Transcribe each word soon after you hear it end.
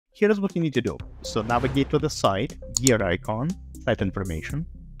here's what you need to do. So navigate to the site, gear icon, site information,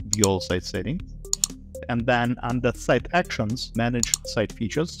 view all site settings. And then under site actions, manage site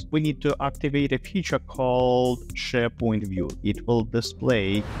features, we need to activate a feature called SharePoint view. It will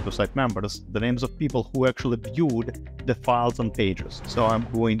display to site members the names of people who actually viewed the files and pages. So I'm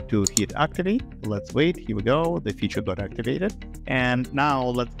going to hit activate. Let's wait. Here we go. The feature got activated. And now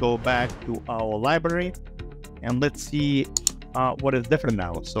let's go back to our library and let's see what is different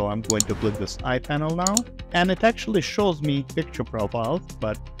now. So I'm going to click this eye panel now, and it actually shows me picture profiles,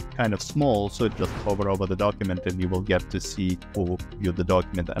 but kind of small, so it just hover over the document and you will get to see who viewed the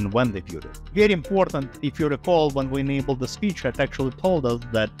document and when they viewed it. Very important, if you recall, when we enabled this feature, it actually told us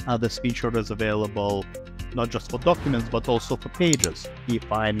that this feature is available not just for documents, but also for pages. If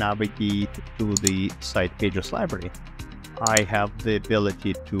I navigate to the site pages library, I have the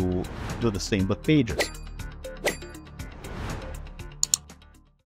ability to do the same with pages.